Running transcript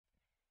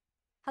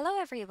Hello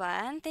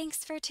everyone,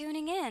 thanks for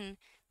tuning in.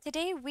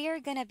 Today we're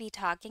going to be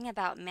talking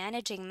about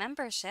managing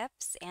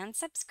memberships and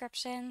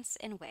subscriptions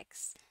in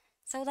Wix.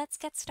 So let's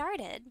get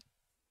started.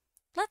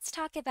 Let's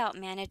talk about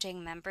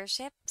managing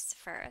memberships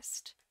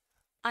first.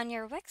 On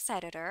your Wix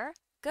editor,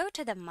 go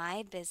to the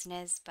My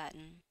Business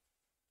button.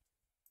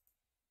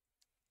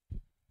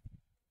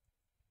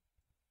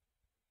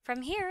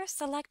 From here,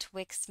 select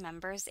Wix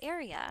Members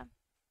area.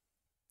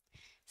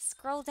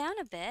 Scroll down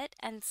a bit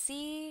and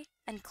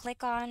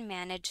click on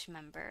Manage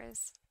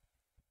Members.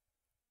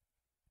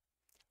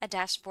 A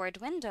dashboard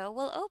window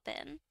will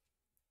open.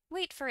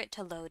 Wait for it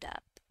to load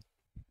up.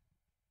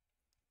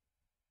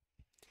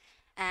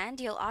 And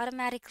you'll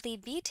automatically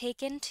be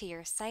taken to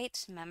your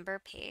site member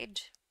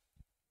page.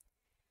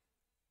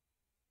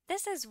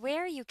 This is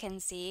where you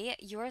can see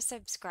your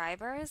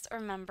subscribers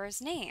or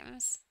members'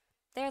 names,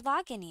 their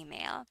login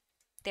email,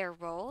 their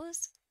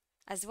roles,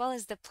 as well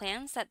as the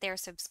plans that they're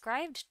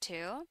subscribed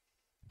to,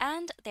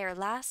 and their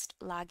last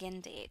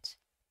login date.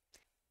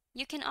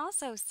 You can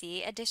also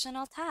see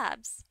additional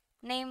tabs,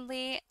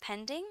 namely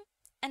Pending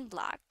and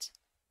Blocked.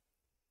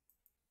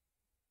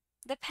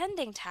 The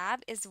Pending tab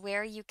is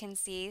where you can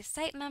see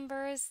site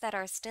members that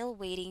are still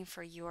waiting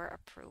for your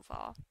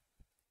approval.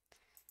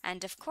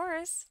 And of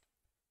course,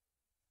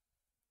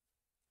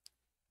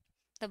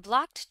 the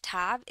Blocked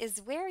tab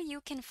is where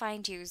you can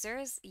find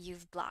users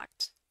you've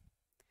blocked.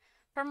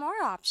 For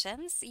more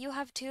options, you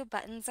have two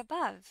buttons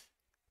above,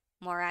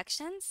 More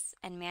Actions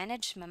and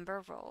Manage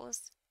Member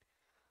Roles.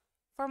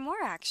 For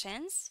more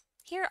actions,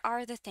 here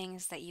are the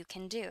things that you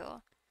can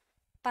do.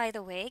 By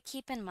the way,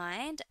 keep in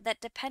mind that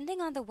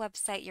depending on the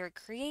website you're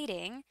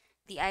creating,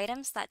 the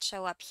items that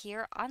show up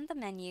here on the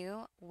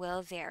menu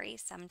will vary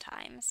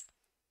sometimes.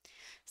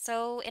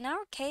 So in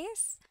our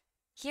case,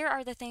 here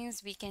are the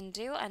things we can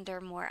do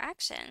under More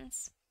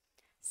Actions.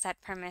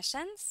 Set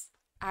permissions,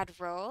 add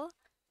role,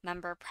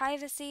 member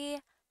privacy,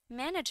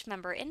 manage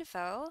member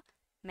info,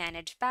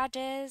 manage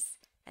badges,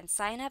 and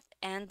sign up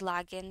and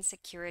login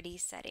security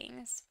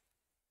settings.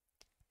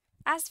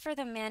 As for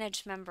the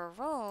Manage Member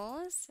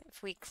Roles,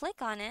 if we click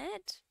on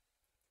it,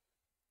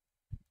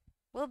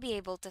 we'll be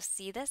able to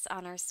see this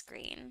on our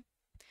screen.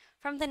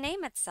 From the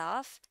name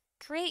itself,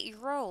 create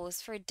roles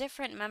for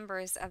different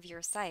members of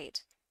your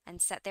site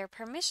and set their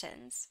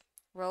permissions.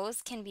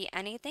 Roles can be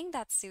anything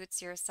that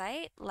suits your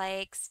site,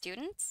 like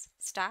students,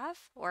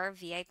 staff, or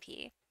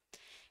VIP.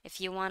 If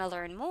you want to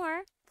learn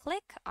more,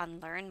 click on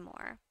Learn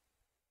More.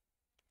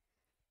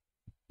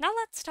 Now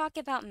let's talk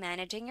about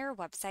managing your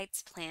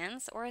website's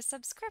plans or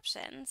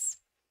subscriptions.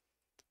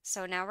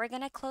 So now we're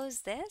going to close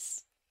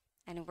this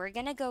and we're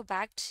going to go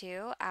back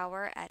to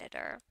our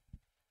editor.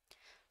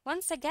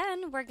 Once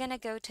again, we're going to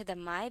go to the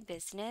My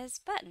Business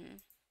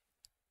button.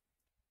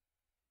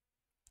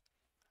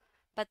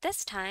 But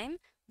this time,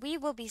 we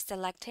will be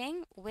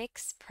selecting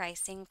Wix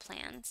Pricing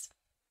Plans.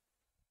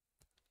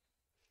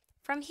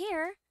 From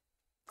here,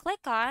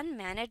 click on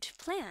Manage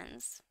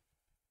Plans.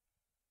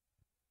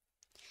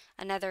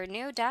 Another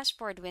new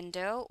dashboard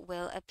window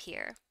will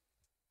appear.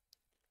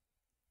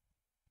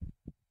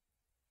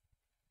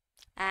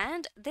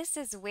 And this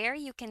is where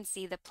you can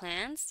see the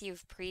plans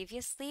you've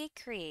previously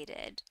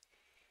created.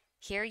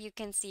 Here you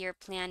can see your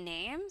plan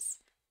names,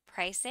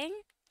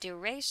 pricing,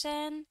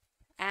 duration,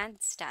 and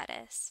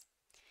status.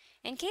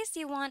 In case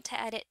you want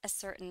to edit a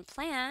certain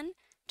plan,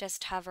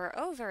 just hover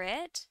over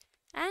it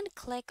and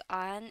click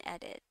on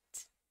Edit.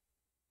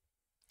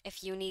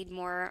 If you need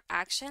more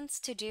actions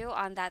to do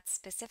on that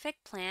specific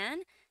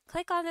plan,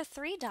 click on the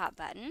three-dot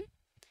button,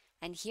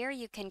 and here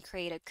you can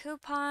create a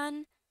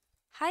coupon,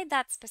 hide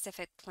that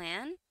specific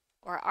plan,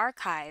 or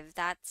archive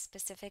that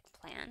specific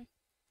plan.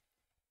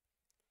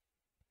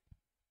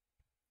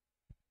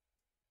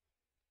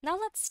 Now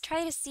let's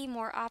try to see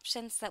more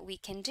options that we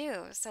can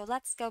do. So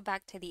let's go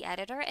back to the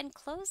editor and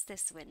close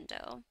this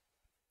window.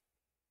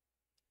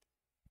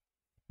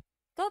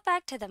 Go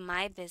back to the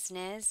My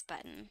Business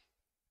button.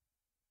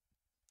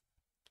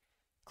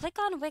 Click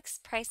on Wix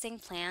Pricing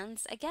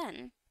Plans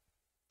again.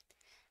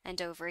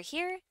 And over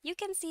here, you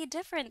can see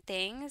different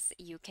things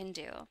you can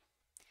do.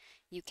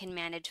 You can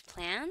manage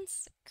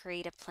plans,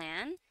 create a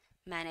plan,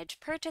 manage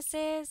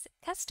purchases,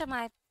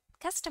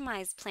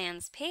 customize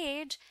plans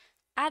page,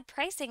 add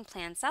pricing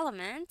plans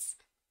elements,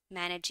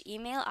 manage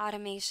email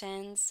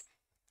automations,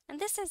 and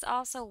this is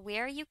also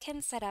where you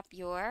can set up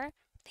your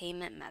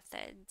payment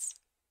methods.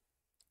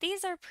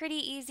 These are pretty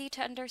easy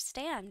to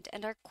understand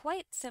and are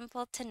quite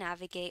simple to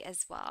navigate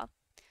as well.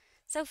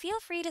 So feel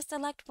free to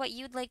select what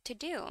you'd like to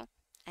do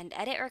and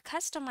edit or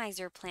customize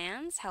your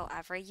plans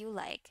however you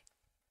like.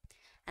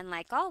 And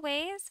like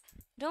always,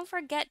 don't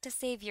forget to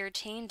save your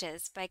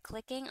changes by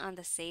clicking on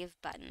the Save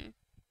button,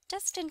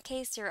 just in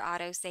case your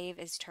autosave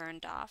is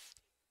turned off.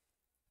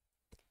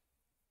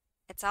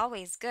 It's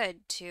always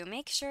good to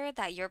make sure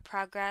that your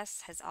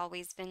progress has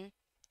always been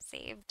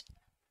saved.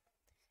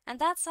 And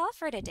that's all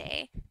for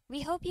today.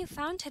 We hope you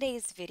found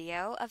today's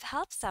video of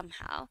help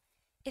somehow.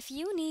 If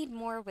you need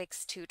more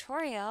Wix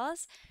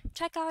tutorials,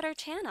 check out our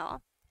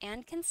channel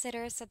and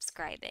consider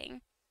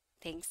subscribing.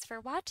 Thanks for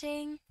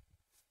watching!